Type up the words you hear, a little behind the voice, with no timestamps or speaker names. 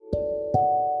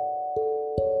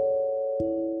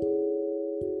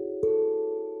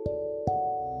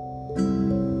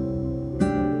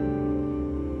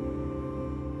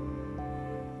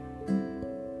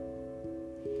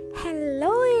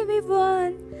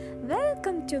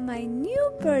to my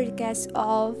new podcast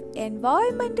of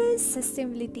Environmental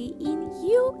Sustainability in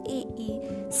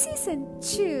UAE Season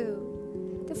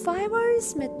 2. The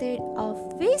Farmers Method of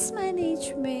Waste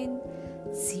Management,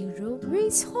 Zero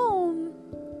Waste Home.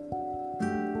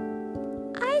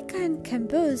 I can't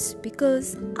compost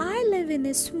because I live in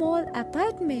a small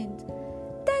apartment.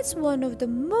 That's one of the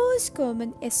most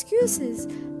common excuses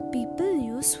people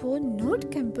use for not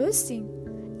composting.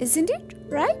 Isn't it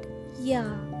right?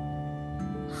 Yeah.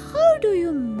 How do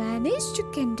you manage to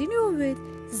continue with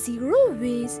zero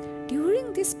waste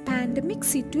during this pandemic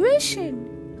situation?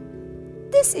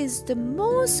 This is the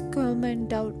most common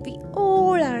doubt we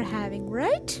all are having,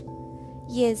 right?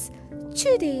 Yes,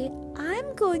 today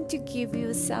I'm going to give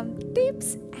you some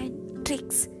tips and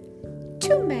tricks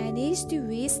to manage the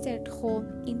waste at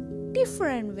home in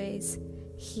different ways.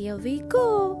 Here we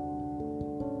go.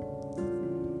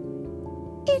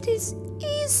 It is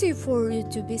easy for you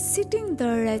to be sitting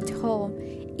there at home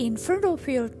in front of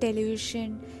your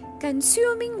television,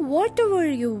 consuming whatever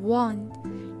you want,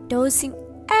 tossing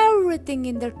everything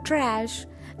in the trash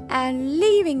and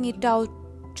leaving it out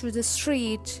to the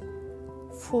street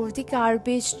for the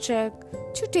garbage truck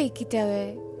to take it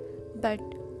away. But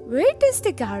where does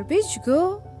the garbage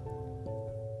go?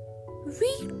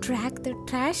 We drag the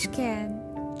trash can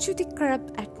to the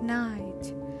curb at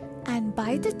night, and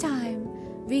by the time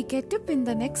we get up in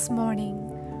the next morning,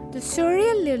 the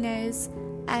cereal liners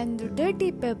and the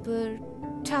dirty paper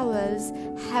towels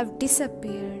have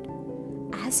disappeared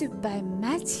as if by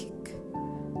magic.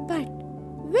 But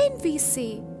when we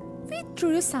say we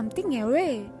threw something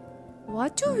away,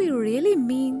 what do we really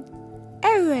mean?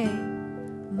 Away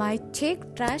might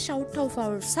take trash out of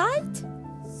our sight,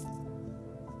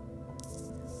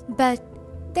 but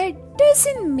that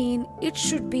doesn't mean it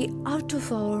should be out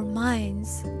of our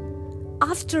minds.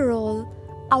 After all,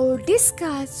 our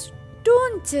discards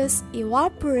don't just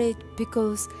evaporate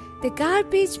because the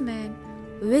garbage man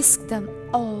whisked them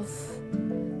off.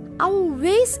 Our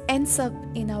waste ends up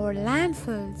in our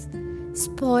landfills,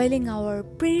 spoiling our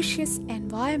precious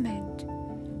environment,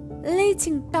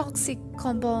 leaching toxic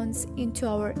compounds into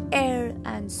our air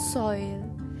and soil,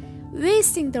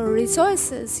 wasting the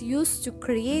resources used to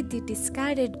create the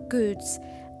discarded goods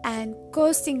and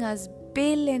costing us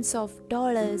billions of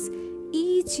dollars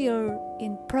each year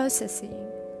in processing.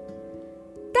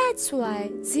 That's why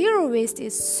zero waste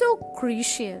is so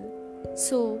crucial.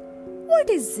 So, what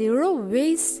is zero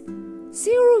waste?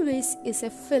 Zero waste is a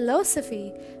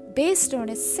philosophy based on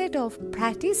a set of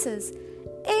practices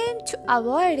aimed to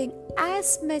avoiding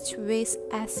as much waste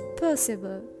as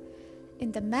possible.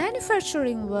 In the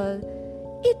manufacturing world,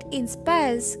 it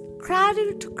inspires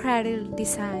cradle-to-cradle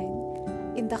design.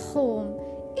 In the home,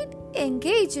 it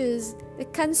engages the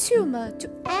consumer to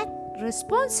act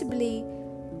responsibly.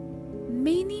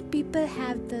 Many people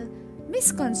have the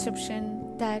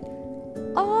misconception that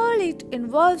all it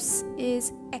involves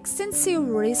is extensive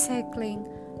recycling,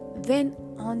 when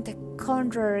on the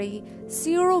contrary,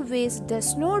 zero waste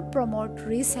does not promote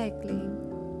recycling.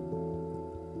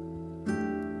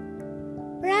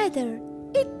 Rather,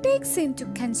 it takes into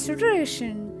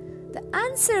consideration the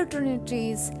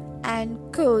uncertainties and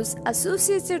costs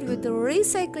associated with the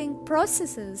recycling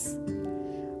processes.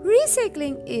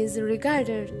 Recycling is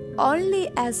regarded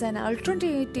only as an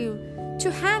alternative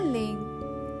to handling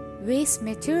waste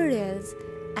materials,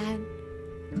 and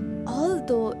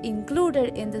although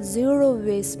included in the zero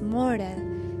waste model,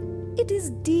 it is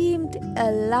deemed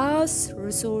a last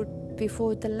resort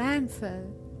before the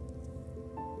landfill.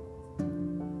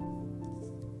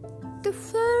 The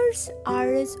first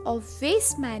areas of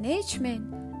waste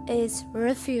management is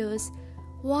refuse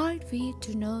what we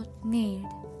do not need.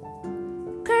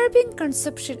 Curbing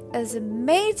consumption is a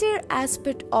major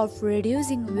aspect of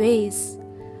reducing waste.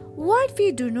 What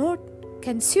we do not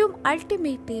consume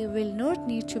ultimately will not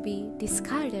need to be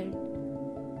discarded.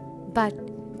 But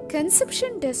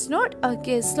consumption does not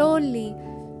occur solely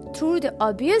through the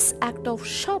obvious act of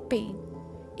shopping.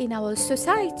 In our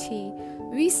society,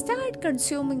 we start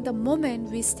consuming the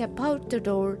moment we step out the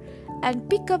door and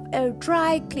pick up a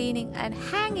dry cleaning and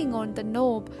hanging on the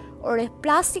knob, or a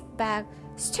plastic bag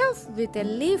stuffed with a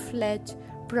leaflet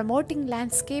promoting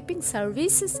landscaping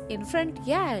services in front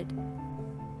yard.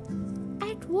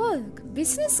 At work,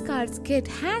 business cards get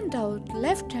handed out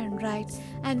left and right,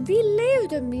 and we leave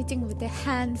the meeting with a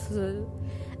handful.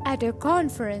 At a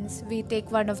conference, we take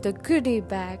one of the goodie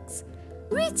bags.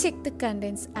 We check the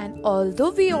contents, and although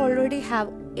we already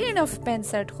have enough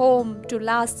pens at home to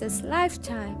last us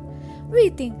lifetime, we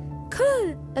think,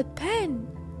 cool, a pen.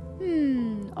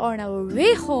 On our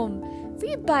way home,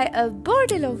 we buy a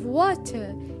bottle of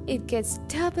water it gets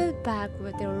doubled back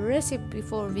with a receipt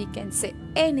before we can say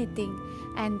anything,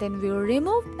 and then we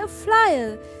remove a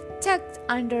flyer tucked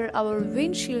under our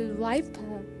windshield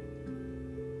wiper.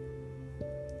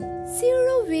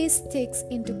 Zero waste takes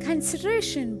into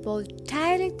consideration both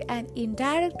direct and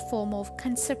indirect form of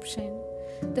consumption.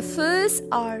 The first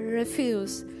R,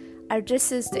 refuse,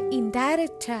 addresses the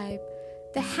indirect type,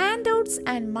 the handouts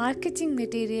and marketing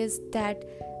materials that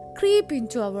creep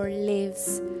into our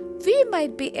lives. We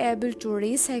might be able to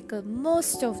recycle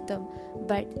most of them,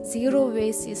 but zero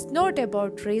waste is not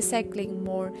about recycling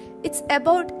more. It's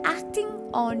about acting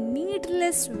on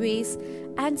needless waste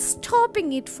and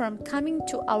stopping it from coming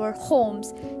to our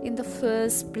homes in the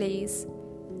first place.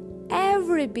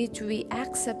 Every bit we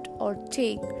accept or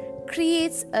take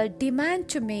creates a demand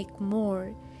to make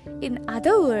more. In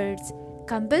other words,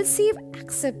 compulsive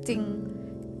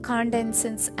accepting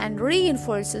condenses and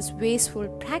reinforces wasteful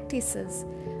practices.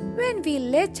 When we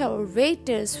let our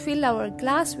waiters fill our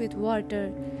glass with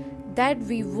water that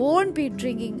we won't be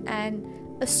drinking and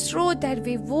a straw that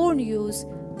we won't use,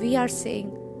 we are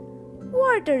saying,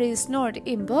 water is not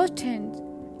important,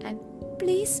 and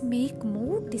please make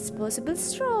more disposable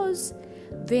straws.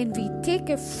 When we take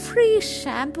a free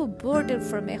shampoo bottle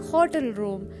from a hotel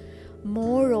room,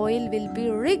 more oil will be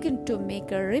rigged to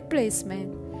make a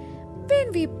replacement.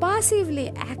 When we passively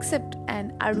accept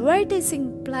an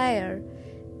advertising flyer,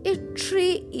 a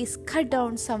tree is cut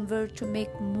down somewhere to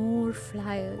make more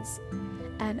flyers,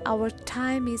 and our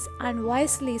time is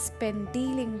unwisely spent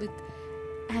dealing with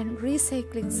and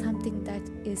recycling something that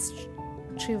is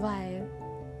trivial.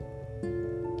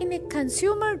 In a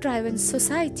consumer-driven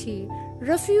society,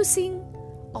 refusing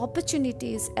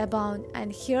opportunities abound,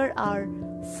 and here are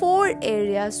 4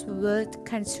 areas worth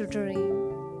considering.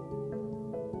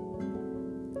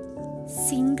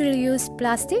 Single-use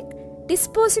plastic,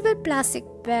 disposable plastic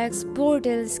bags,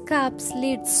 bottles, cups,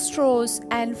 lids, straws,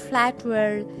 and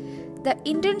flatware. The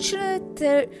intentional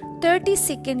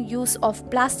 30-second use of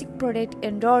plastic product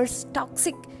endorses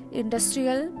toxic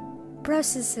industrial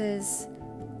processes.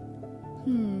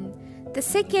 The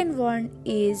second one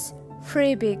is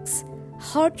freebies.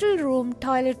 Hotel room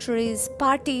toiletries,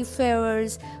 party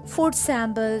favors, food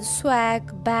samples,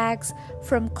 swag, bags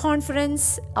from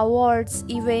conference, awards,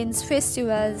 events,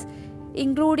 festivals,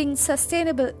 including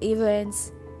sustainable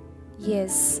events.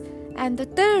 Yes, and the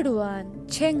third one,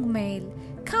 junk mail.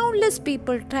 Countless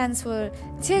people transfer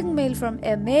junk mail from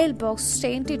a mailbox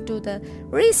straight into the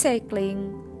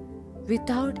recycling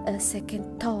without a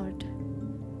second thought.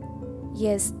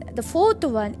 Yes, the fourth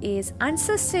one is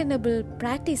unsustainable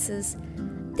practices.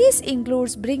 This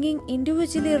includes bringing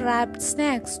individually wrapped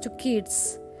snacks to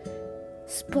kids,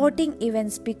 sporting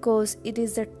events because it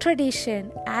is a tradition,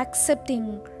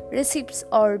 accepting receipts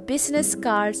or business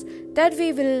cards that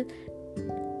we will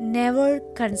never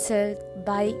consult,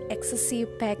 buy excessive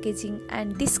packaging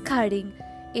and discarding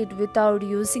it without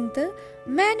using the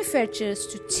manufacturers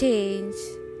to change.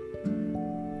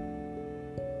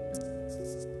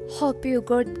 Hope you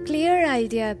got clear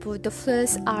idea about the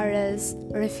first RS,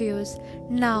 refuse.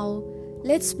 Now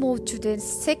let's move to the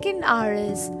second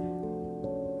RS,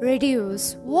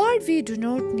 reduce, what we do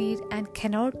not need and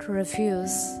cannot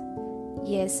refuse.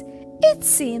 Yes, it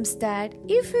seems that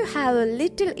if you have a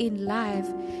little in life,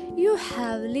 you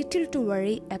have little to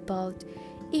worry about.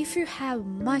 If you have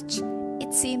much,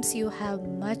 it seems you have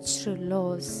much to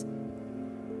lose.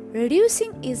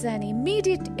 Reducing is an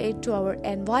immediate aid to our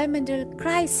environmental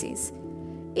crisis.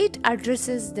 It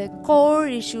addresses the core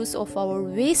issues of our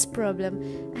waste problem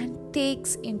and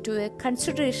takes into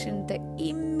consideration the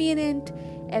imminent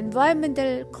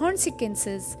environmental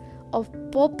consequences of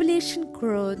population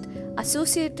growth,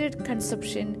 associated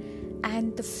consumption,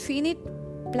 and the finite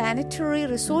planetary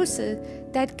resources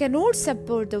that cannot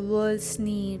support the world's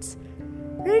needs.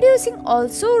 Reducing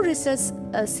also results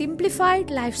a simplified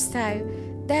lifestyle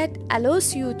that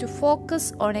allows you to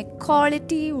focus on a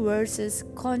quality versus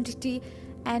quantity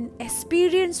and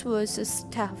experience versus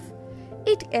stuff.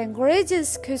 It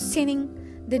encourages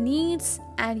questioning the needs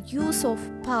and use of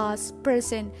past,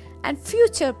 present, and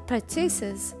future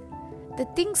purchases. The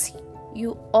things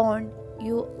you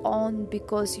own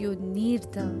because you need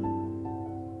them.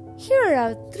 Here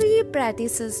are 3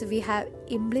 practices we have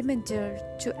implemented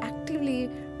to actively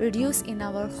reduce in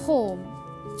our home.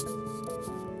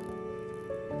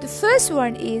 The first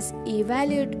one is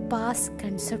evaluate past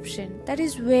consumption. That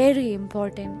is very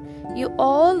important. You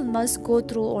all must go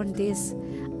through on this.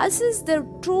 Assess the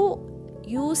true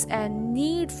use and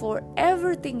need for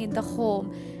everything in the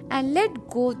home and let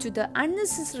go to the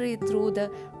unnecessary through the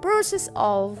process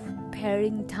of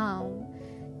paring down.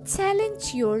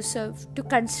 Challenge yourself to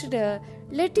consider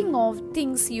letting off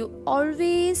things you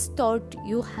always thought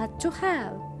you had to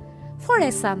have. For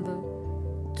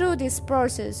example, through this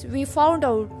process, we found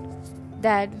out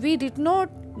that we did not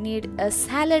need a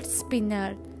salad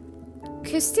spinner.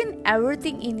 Question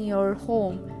everything in your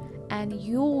home and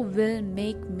you will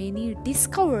make many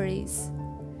discoveries.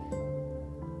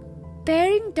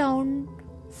 Paring down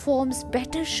forms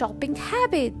better shopping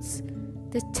habits.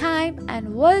 The time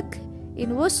and work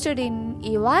invested in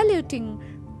evaluating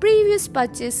previous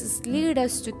purchases lead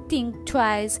us to think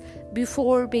twice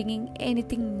before bringing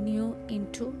anything new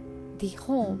into the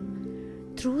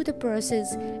home. Through the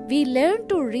process, we learn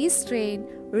to restrain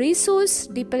resource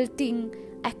depleting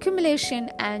accumulation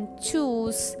and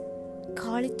choose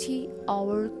quality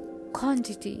over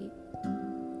quantity.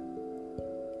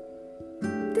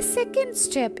 The second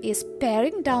step is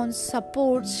paring down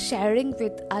supports sharing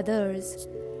with others.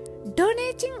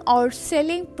 Donating or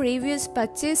selling previous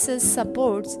purchases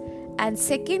supports and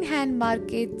second-hand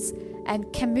markets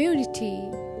and community.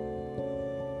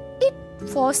 It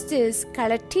fosters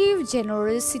collective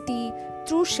generosity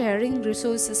through sharing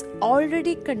resources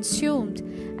already consumed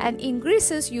and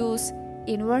increases use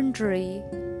inventory.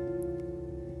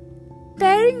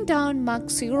 Paring down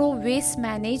makes zero waste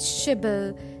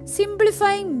manageable.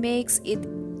 Simplifying makes it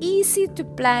easy to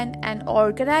plan and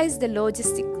organize the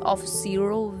logistics of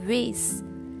zero waste.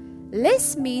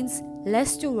 Less means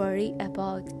less to worry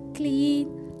about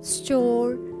clean,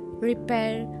 store,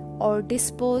 repair, or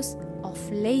dispose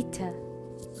of later.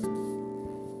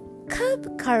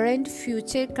 Curb current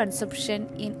future consumption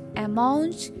in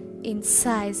amount, in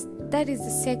size. That is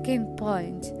the second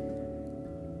point.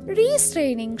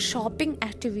 Restraining shopping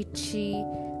activity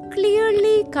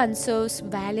clearly conserves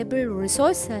valuable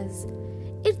resources.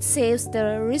 It saves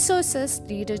the resources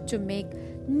needed to make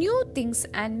new things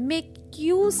and make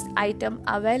used items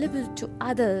available to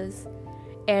others.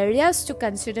 Areas to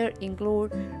consider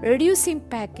include reducing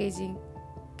packaging.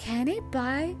 Can I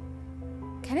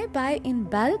buy in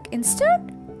bulk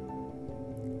instead?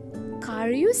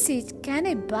 Car usage, can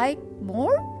I buy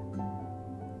more?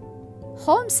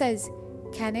 Home size,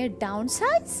 can I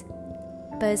downsize?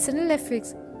 Personal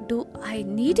effects, do I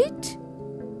need it?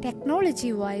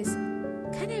 Technology wise,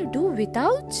 can I do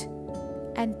without?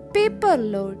 And paper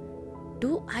load,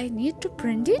 do I need to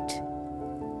print it?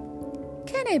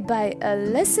 Can I buy a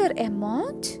lesser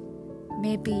amount?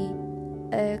 Maybe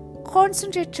a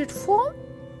concentrated form?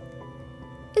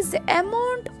 Is the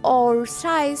amount or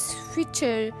size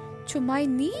feature to my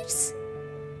needs?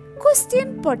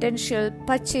 Question potential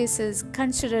purchases,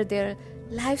 consider their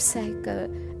life cycle,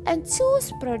 and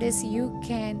choose products you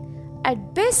can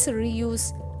at best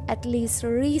reuse, at least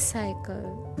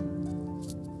recycle.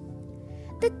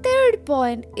 The third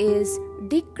point is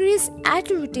decrease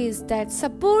activities that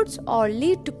supports or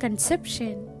lead to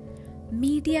consumption.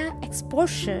 Media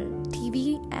exposure,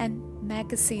 TV and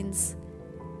magazines.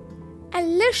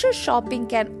 And leisure shopping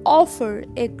can offer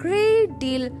a great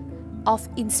deal of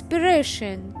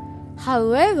inspiration.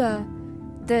 However,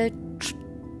 the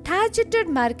targeted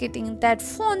marketing that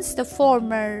funds the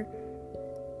former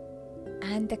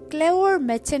and the clever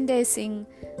merchandising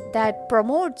that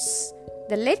promotes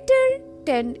the latter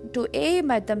tend to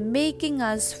aim at the making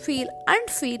us feel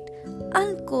unfit,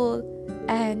 uncool,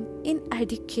 and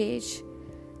inadequate.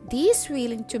 These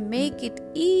feelings to make it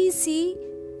easy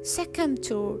succumb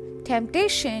to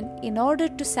temptation in order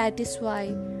to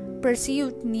satisfy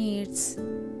perceived needs.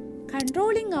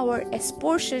 Controlling our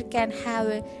exposure can have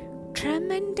a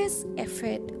tremendous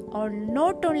effect on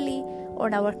not only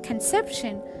on our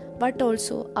consumption but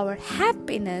also our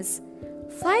happiness.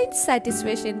 Find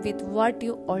satisfaction with what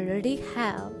you already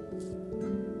have.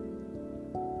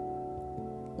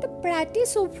 The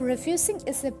practice of refusing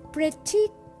is a pretty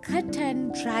cut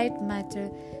and dried matter.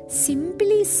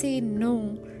 Simply say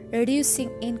no. Reducing,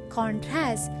 in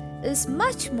contrast, is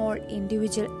much more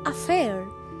individual affair.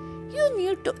 You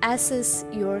need to assess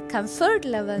your comfort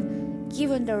level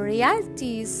given the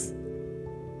realities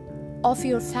of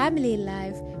your family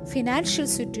life, financial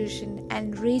situation,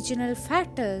 and regional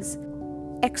factors,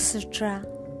 etc.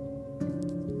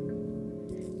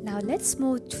 Now let's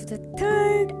move to the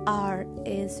third R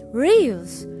is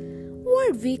reuse.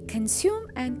 What we consume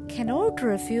and cannot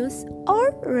refuse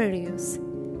or reduce.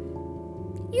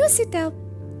 Use it up,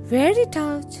 wear it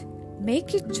out,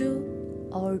 make it do,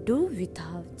 or do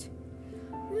without.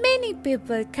 Many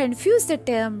people confuse the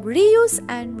term reuse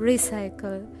and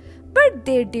recycle, but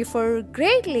they differ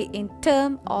greatly in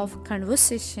terms of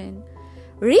conversation.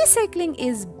 Recycling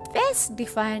is best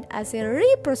defined as a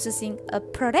reprocessing a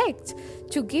product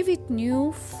to give it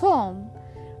new form.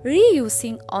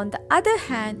 Reusing, on the other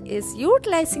hand, is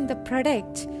utilizing the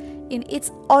product in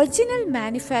its original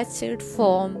manufactured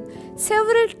form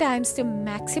several times to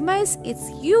maximize its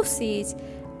usage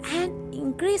and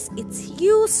increase its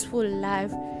useful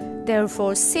life,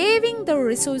 therefore saving the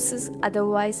resources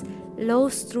otherwise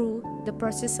lost through the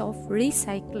process of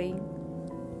recycling.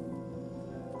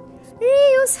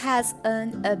 Reuse has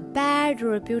earned a bad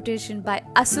reputation by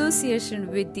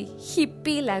association with the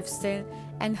hippie lifestyle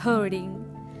and hoarding.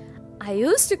 I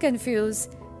used to confuse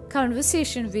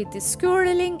conversation with the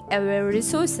squirreling away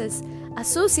resources,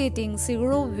 associating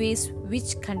zero waste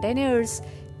with containers,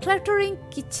 cluttering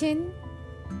kitchen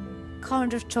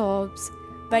countertops.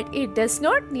 But it does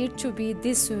not need to be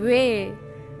this way.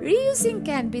 Reusing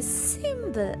can be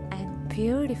simple and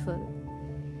beautiful.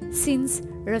 Since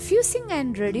refusing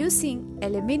and reducing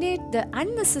eliminate the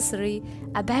unnecessary,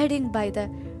 abiding by the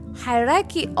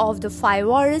hierarchy of the 5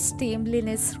 R's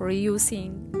timeliness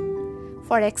reusing.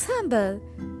 For example,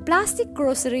 plastic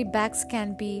grocery bags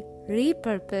can be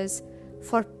repurposed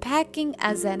for packing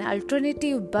as an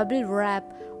alternative bubble wrap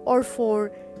or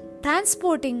for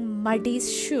transporting muddy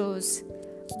shoes.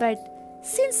 But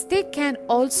since they can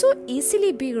also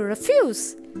easily be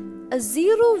refused, a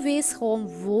zero waste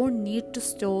home won't need to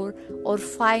store or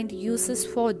find uses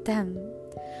for them.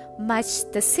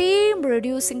 Much the same,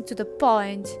 reducing to the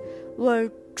point where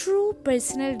true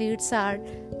personal needs are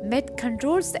met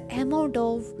controls the amount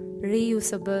of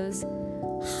reusables.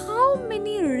 How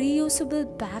many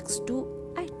reusable bags do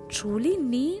I truly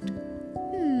need?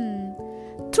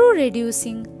 Through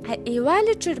reducing, I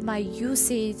evaluated my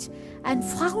usage and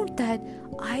found that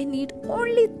I need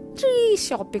only 3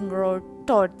 shopping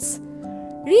totes.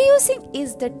 Reusing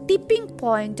is the tipping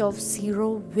point of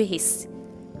zero waste.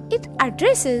 It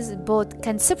addresses both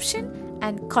consumption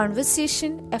and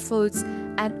conservation efforts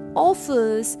and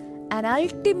offers an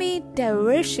ultimate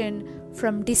diversion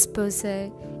from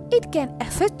disposal. It can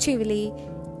effectively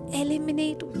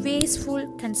eliminate wasteful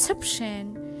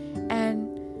consumption and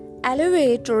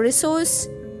alleviate resource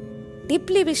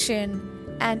depletion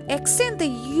and extend the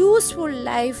useful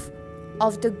life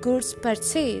of the goods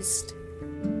purchased.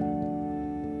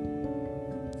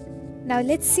 Now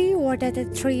let's see what are the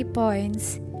 3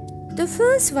 points. The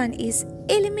first one is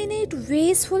eliminate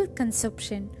wasteful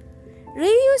consumption.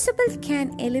 Reusable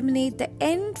can eliminate the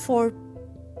end for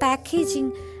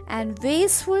packaging and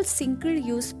wasteful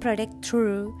single-use product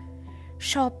through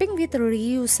shopping with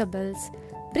reusables.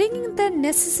 Bringing the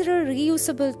necessary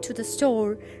reusable to the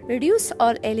store, reduce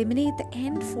or eliminate the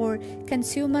end for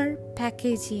consumer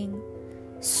packaging.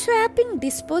 Swapping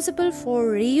disposable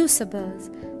for reusables.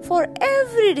 For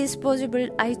every disposable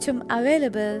item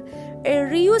available, a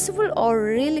reusable or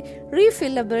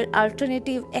refillable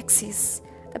alternative exists.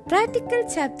 The practical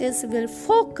chapters will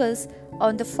focus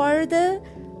on the further,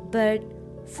 but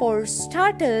for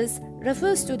starters,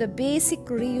 refers to the basic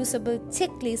reusable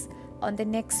checklist on the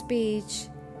next page.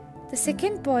 The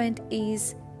second point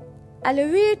is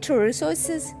alleviate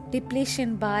resources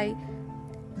depletion by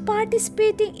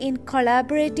participating in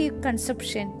collaborative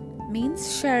consumption,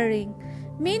 means sharing.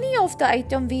 Many of the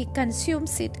items we consume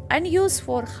sit unused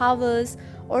for hours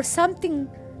or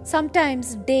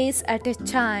sometimes days at a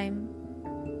time.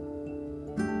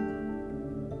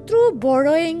 Through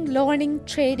borrowing, loaning,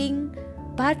 trading,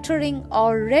 bartering,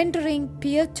 or rendering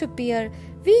peer-to-peer,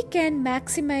 we can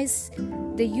maximize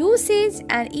the usage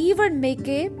and even make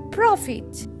a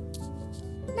profit.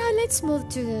 Now let's move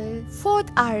to the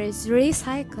 4th R is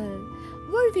recycle,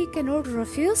 where we cannot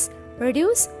refuse,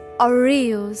 reduce, or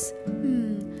reuse.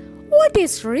 What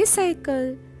is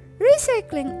recycle?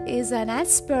 Recycling is an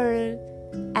aspiral,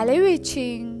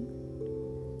 alleviating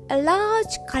a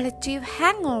large collective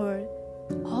hangover,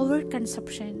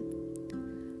 overconsumption.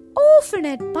 Often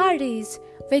at parties,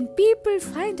 when people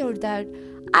find out that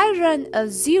I run a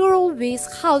zero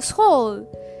waste household,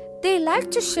 they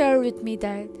like to share with me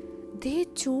that they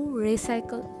too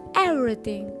recycle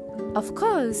everything. Of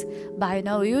course, by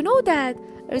now you know that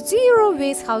a zero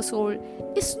waste household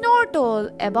is not all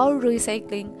about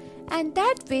recycling, and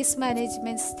that waste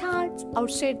management starts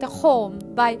outside the home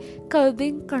by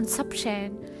curbing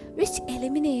consumption, which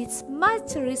eliminates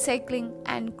much recycling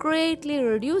and greatly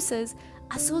reduces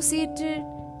associated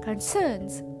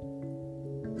concerns.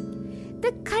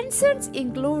 The concerns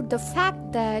include the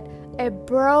fact that a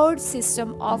broad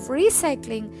system of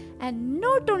recycling and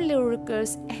not only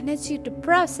requires energy to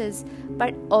process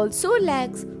but also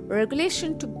lacks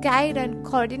regulation to guide and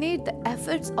coordinate the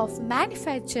efforts of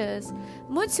manufacturers,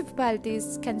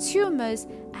 municipalities, consumers,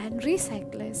 and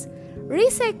recyclers.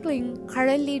 Recycling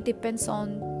currently depends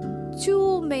on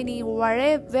too many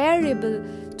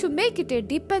variables to make it a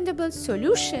dependable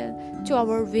solution to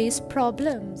our waste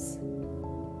problems.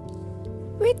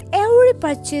 With every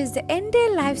purchase, the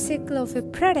entire life cycle of a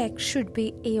product should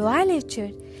be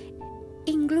evaluated,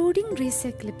 including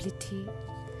recyclability.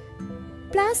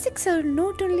 Plastics are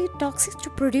not only toxic to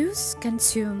produce,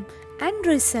 consume, and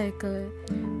recycle,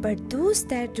 but those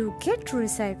that do get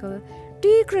recycled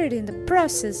degrade in the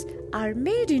process, are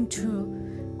made into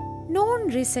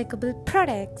non-recyclable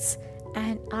products,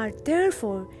 and are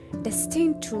therefore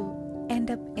destined to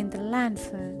end up in the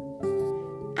landfill.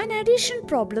 An additional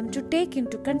problem to take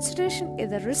into consideration is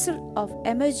the result of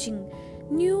emerging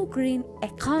new green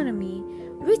economy,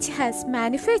 which has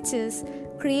manufacturers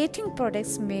creating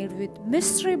products made with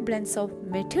mystery blends of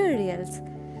materials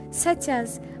such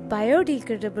as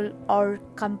biodegradable or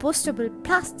compostable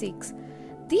plastics.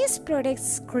 These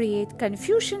products create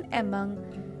confusion among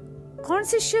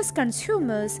conscious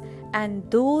consumers and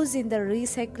those in the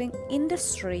recycling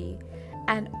industry,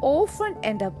 and often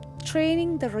end up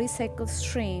straining the recycle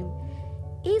stream.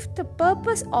 If the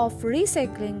purpose of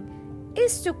recycling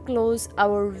is to close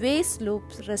our waste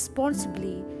loops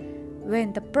responsibly,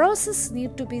 when the process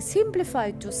needs to be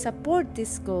simplified to support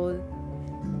this goal.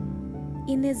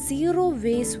 In a zero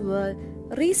waste world,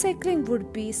 recycling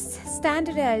would be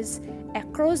standardized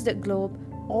across the globe,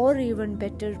 or even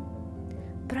better,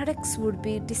 products would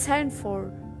be designed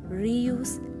for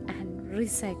reuse and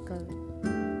recycle.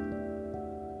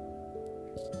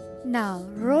 Now,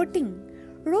 rotting.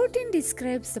 Rotting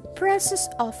describes the process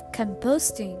of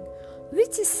composting,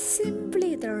 which is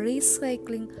simply the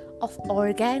recycling of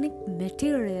organic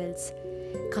materials.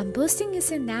 Composting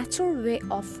is a natural way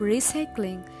of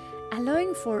recycling,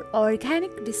 allowing for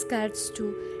organic discards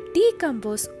to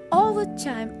decompose over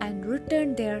time and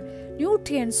return their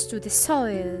nutrients to the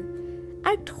soil.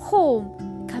 At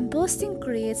home, composting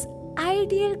creates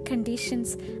ideal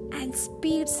conditions and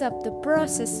speeds up the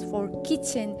process for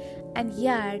kitchen and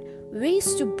yard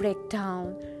waste to break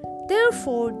down.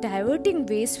 Therefore, diverting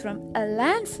waste from a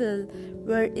landfill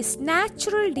where its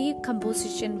natural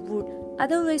decomposition would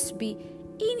otherwise be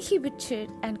inhibited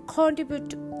and contribute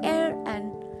to air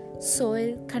and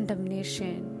soil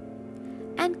contamination.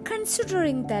 And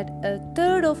considering that a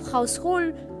third of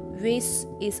household waste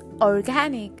is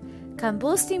organic,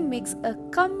 composting makes a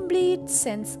complete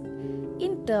sense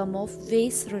in terms of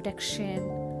waste reduction.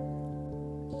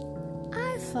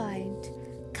 I find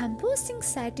composting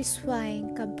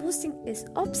satisfying. Composting is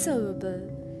observable.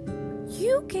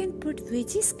 You can put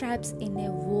veggie scraps in a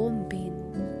worm bin,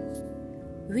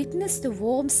 witness the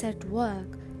worms at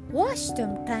work, watch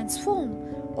them transform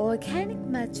organic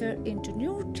matter into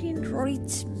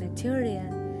nutrient-rich material,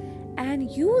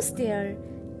 and use their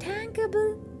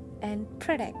tangible end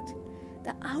product.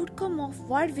 The outcome of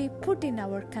what we put in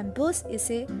our compost is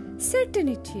a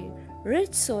certainty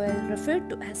rich soil referred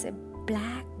to as a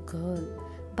black gold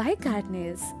by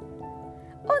gardeners.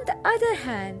 On the other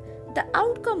hand, the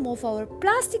outcome of our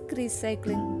plastic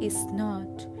recycling is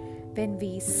not. When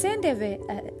we send away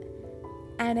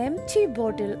an empty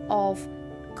bottle of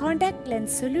contact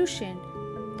lens solution,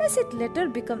 does it later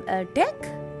become a deck,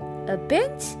 a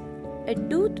bench, a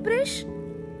toothbrush,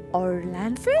 or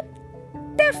landfill?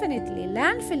 Definitely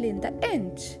landfill in the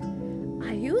end.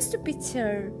 I used to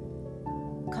picture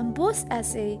compost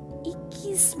as a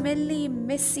icky, smelly,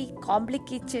 messy,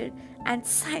 complicated, and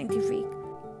scientific.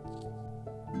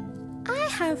 I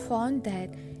have found that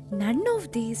none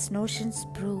of these notions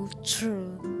prove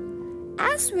true.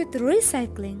 As with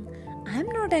recycling, I am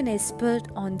not an expert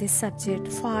on this subject,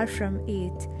 far from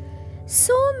it.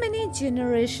 So many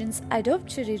generations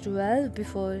adopted it well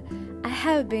before I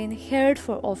have been heard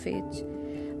of it.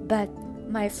 But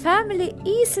my family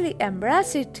easily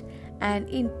embraced it, and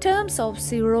in terms of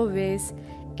zero waste,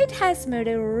 it has made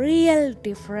a real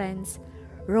difference.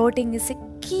 Rotting is a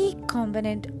key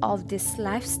component of this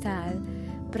lifestyle,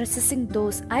 processing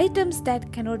those items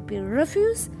that cannot be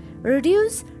refused,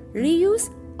 reduced,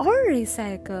 reused, or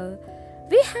recycled.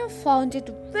 We have found it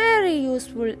very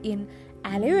useful in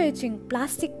alleviating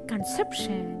plastic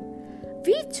consumption.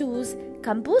 We choose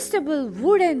compostable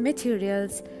wooden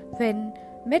materials when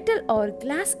metal or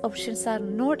glass options are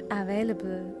not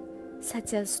available,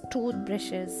 such as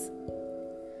toothbrushes.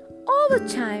 Over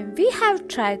time, we have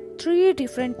tried 3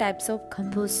 different types of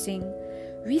composting.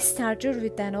 We started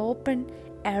with an open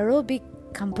aerobic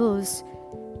compost.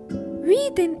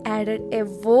 We then added a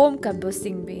worm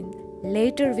composting bin.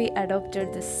 Later, we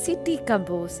adopted the city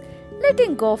compost,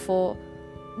 letting go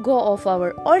of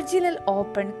our original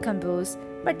open compost.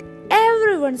 But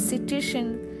everyone's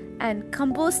situation and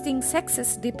composting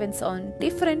success depends on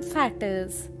different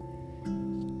factors.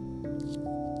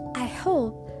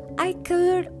 I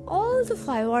covered all the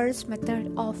 5 R's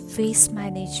method of waste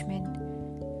management.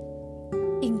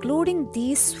 Including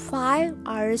these 5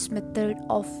 R's method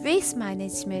of waste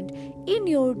management in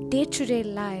your day-to-day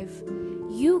life,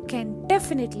 you can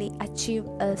definitely achieve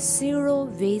a zero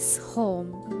waste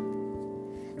home.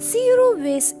 Zero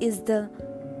waste is the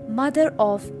mother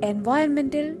of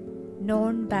environmental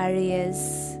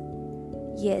non-barriers.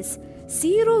 Yes,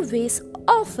 zero waste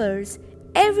offers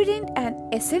evident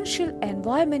and essential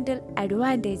environmental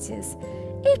advantages.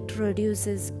 It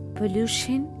reduces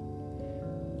pollution,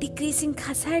 decreasing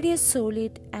hazardous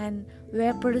solid and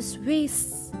vaporous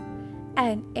wastes,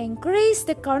 and encourages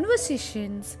the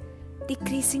conversations,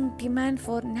 decreasing demand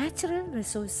for natural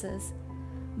resources.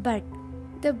 But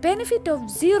the benefit of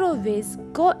zero waste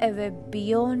go away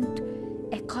beyond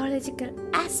ecological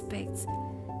aspects.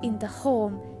 In the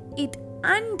home, it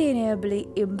undeniably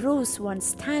improves one's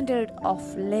standard of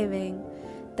living.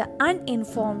 The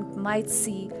uninformed might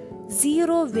see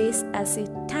zero waste as a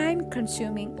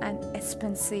time-consuming and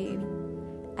expensive,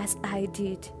 as I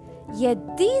did.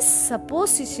 Yet these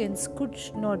suppositions could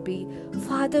not be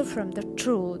farther from the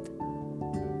truth.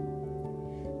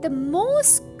 The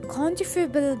most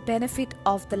quantifiable benefit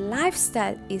of the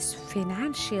lifestyle is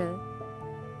financial.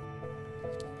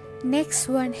 Next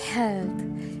one,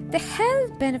 health. The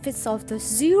health benefits of the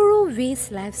zero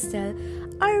waste lifestyle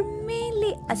are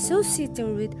mainly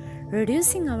associated with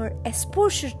reducing our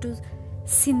exposure to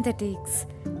synthetics.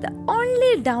 The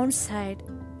only downside,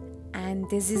 and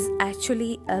this is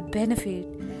actually a benefit,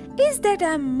 is that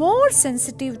I am more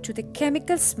sensitive to the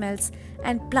chemical smells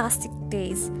and plastic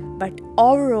taste. But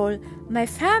overall, my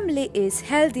family is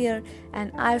healthier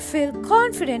and I feel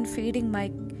confident feeding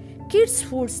my kids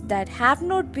foods that have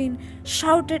not been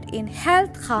shrouded in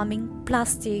health-harming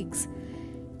plastics.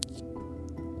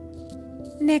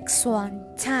 Next one,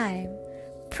 time.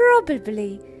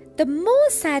 Probably the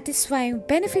most satisfying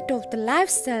benefit of the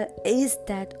lifestyle is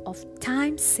that of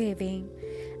time saving.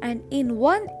 And in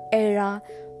one era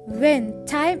when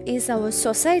time is our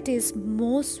society's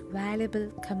most valuable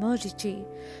commodity,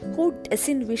 who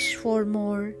doesn't wish for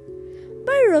more?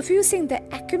 By refusing the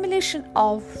accumulation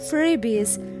of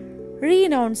freebies,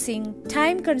 renouncing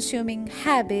time-consuming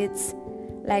habits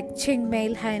like junk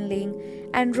mail handling,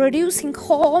 and reducing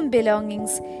home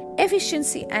belongings,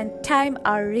 efficiency and time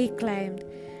are reclaimed.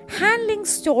 Handling,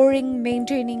 storing,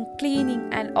 maintaining, cleaning,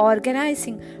 and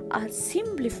organizing are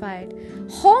simplified.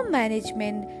 Home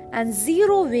management and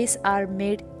zero waste are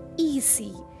made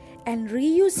easy. And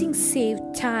reusing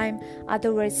saved time,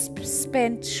 otherwise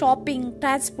spent shopping,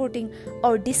 transporting,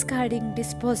 or discarding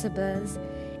disposables.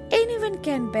 Anyone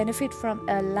can benefit from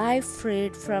a life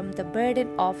freed from the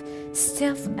burden of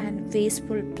stuff and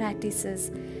wasteful practices.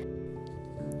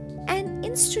 And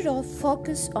instead of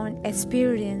focus on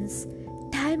experience,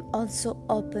 time also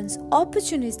opens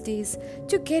opportunities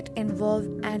to get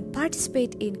involved and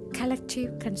participate in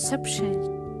collective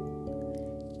consumption.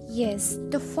 Yes,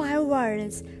 the 5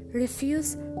 R's: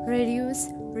 refuse, reduce,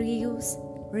 reuse,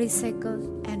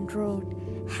 recycle, and road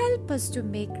help us to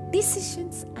make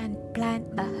decisions and plan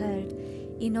ahead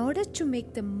in order to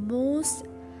make the most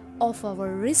of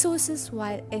our resources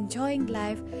while enjoying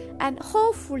life and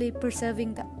hopefully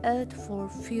preserving the earth for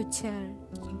future.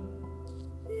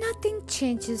 Nothing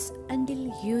changes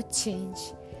until you change.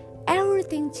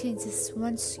 Everything changes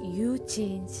once you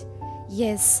change.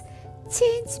 Yes,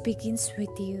 change begins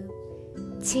with you.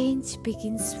 Change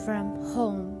begins from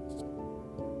home.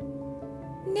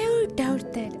 Never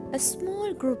doubt that a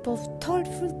small group of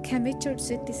thoughtful, committed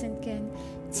citizens can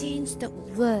change the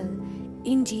world.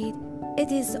 Indeed,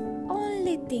 it is the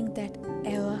only thing that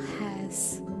ever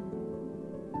has.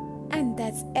 And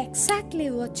that's exactly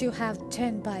what you have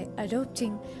done by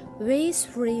adopting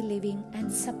waste-free living and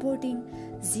supporting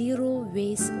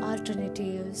zero-waste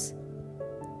alternatives.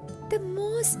 The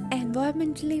most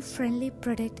environmentally friendly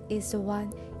product is the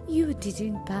one you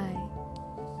didn't buy.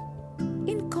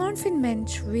 In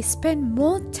confinement, we spend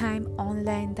more time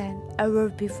online than ever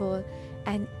before,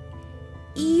 and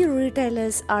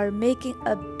e-retailers are making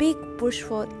a big push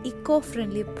for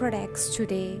eco-friendly products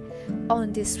today.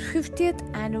 On this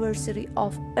 50th anniversary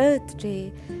of Earth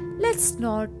Day, let's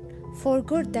not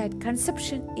forget that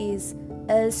consumption is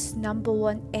Earth's number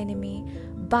one enemy.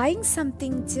 Buying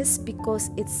something just because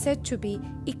it's said to be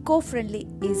eco-friendly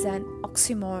is an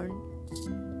oxymoron.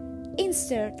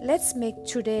 Instead, let's make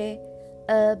today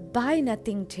a buy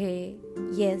nothing day.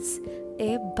 Yes,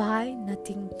 a buy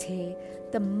nothing day.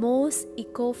 The most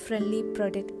eco-friendly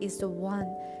product is the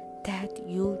one that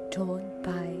you don't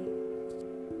buy.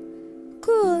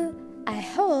 Cool. I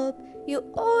hope you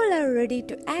all are ready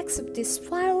to accept these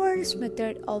 5 first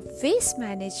method of waste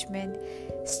management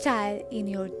style in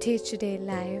your day-to-day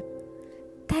life.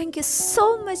 Thank you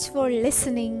so much for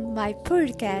listening my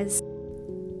podcast.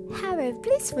 Have a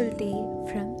blissful day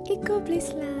from Eco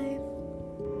Bliss Life.